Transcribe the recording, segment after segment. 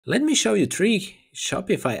Let me show you 3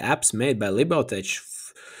 Shopify apps made by Libotech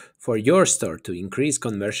for your store to increase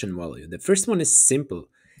conversion value. The first one is simple,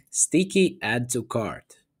 Sticky Add to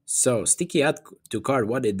Cart. So Sticky Add to Cart,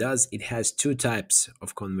 what it does, it has 2 types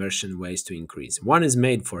of conversion ways to increase. One is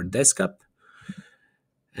made for desktop,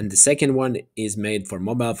 and the second one is made for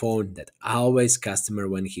mobile phone that always customer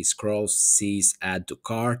when he scrolls sees add to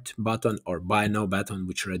cart button or buy now button,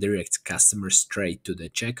 which redirects customers straight to the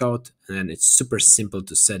checkout. And it's super simple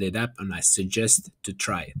to set it up, and I suggest to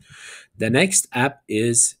try it. The next app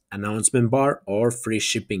is announcement bar or free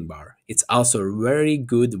shipping bar. It's also a very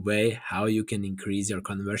good way how you can increase your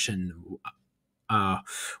conversion uh,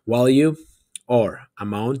 value or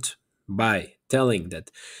amount by telling that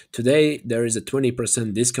today there is a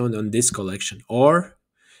 20% discount on this collection, or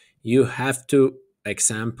you have to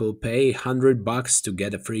example pay $100 to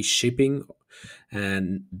get a free shipping.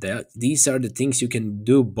 And these are the things you can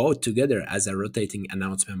do both together as a rotating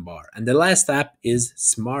announcement bar. And the last app is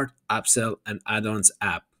smart upsell and add-ons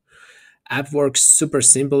app works super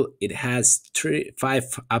simple. It has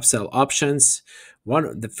 5 upsell options.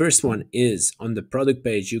 The first one is on the product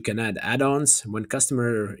page. You can add add-ons. When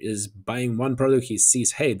customer is buying one product, he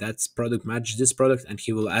sees, hey, that's product match this product, and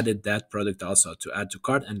he will add that product also to add to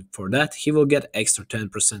cart. And for that, he will get extra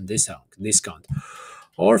 10% discount.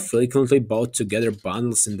 Or frequently both together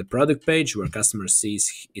bundles in the product page where customer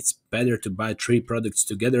sees it's better to buy 3 products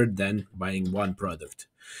together than buying one product.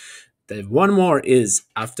 The one more is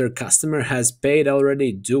after customer has paid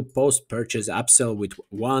already, do post purchase upsell with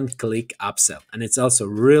one click upsell. And it's also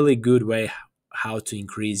really good way how to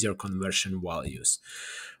increase your conversion values.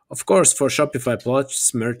 Of course, for Shopify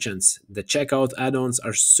Plus merchants, the checkout add-ons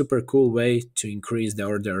are super cool way to increase the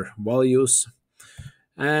order values.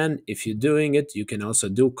 And if you're doing it, you can also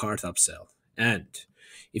do cart upsell. And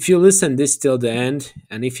if you listen this till the end,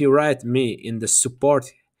 and if you write me in the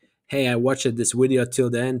support, hey, I watched this video till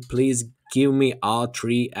the end, please give me all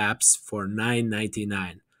 3 apps for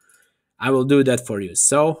 $9.99. I will do that for you.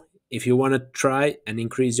 So if you want to try and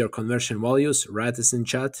increase your conversion values, write us in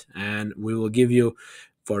chat and we will give you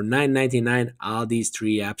for $9.99 all these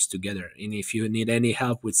 3 apps together. And if you need any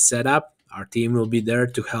help with setup, our team will be there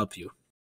to help you.